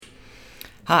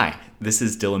Hi, this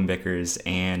is Dylan Bickers,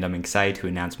 and I'm excited to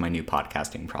announce my new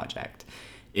podcasting project.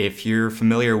 If you're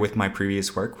familiar with my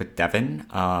previous work with Devin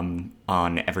on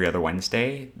Every Other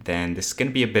Wednesday, then this is going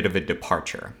to be a bit of a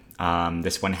departure.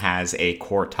 This one has a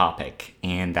core topic,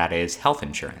 and that is health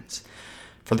insurance.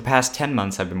 For the past 10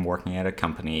 months, I've been working at a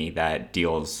company that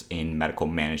deals in medical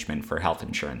management for health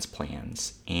insurance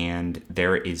plans, and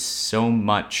there is so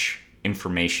much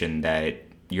information that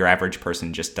your average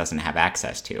person just doesn't have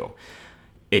access to.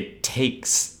 It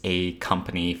takes a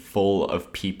company full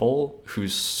of people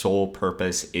whose sole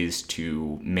purpose is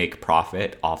to make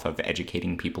profit off of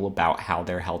educating people about how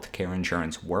their healthcare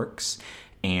insurance works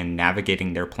and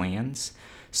navigating their plans.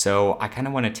 So I kind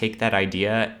of want to take that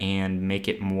idea and make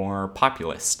it more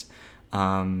populist.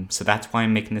 So that's why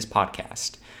I'm making this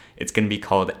podcast. It's going to be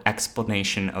called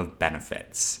Explanation of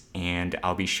Benefits, and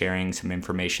I'll be sharing some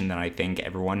information that I think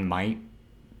everyone might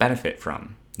benefit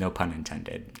from. No pun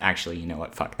intended. Actually, you know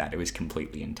what? Fuck that. It was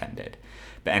completely intended.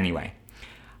 But anyway,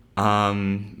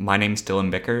 my name's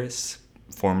Dylan Bickers,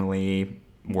 formerly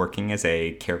working as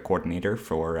a care coordinator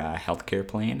for a healthcare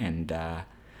plan, and I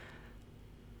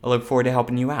look forward to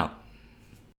helping you out.